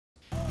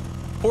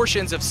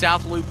Portions of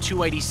South Loop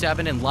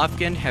 287 in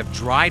Lufkin have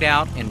dried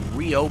out and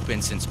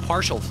reopened since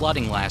partial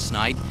flooding last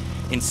night.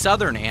 In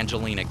southern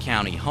Angelina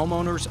County,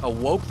 homeowners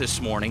awoke this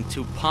morning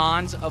to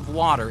ponds of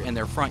water in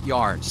their front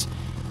yards.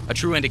 A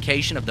true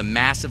indication of the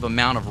massive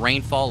amount of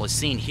rainfall is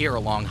seen here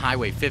along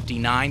Highway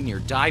 59 near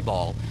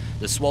Diboll.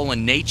 The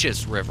swollen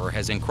Neches River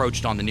has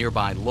encroached on the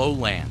nearby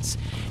lowlands.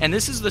 And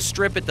this is the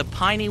strip at the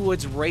Piney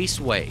Woods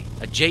Raceway.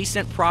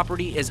 Adjacent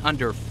property is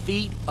under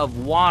feet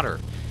of water.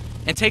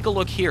 And take a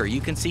look here.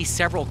 You can see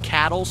several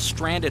cattle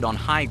stranded on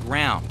high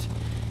ground.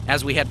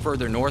 As we head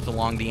further north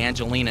along the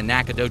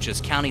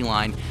Angelina-Nacogdoches County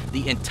line,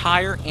 the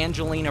entire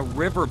Angelina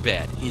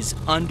riverbed is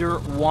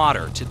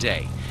underwater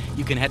today.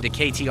 You can head to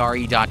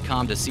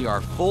KTRE.com to see our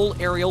full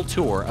aerial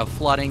tour of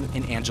flooding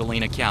in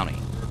Angelina County.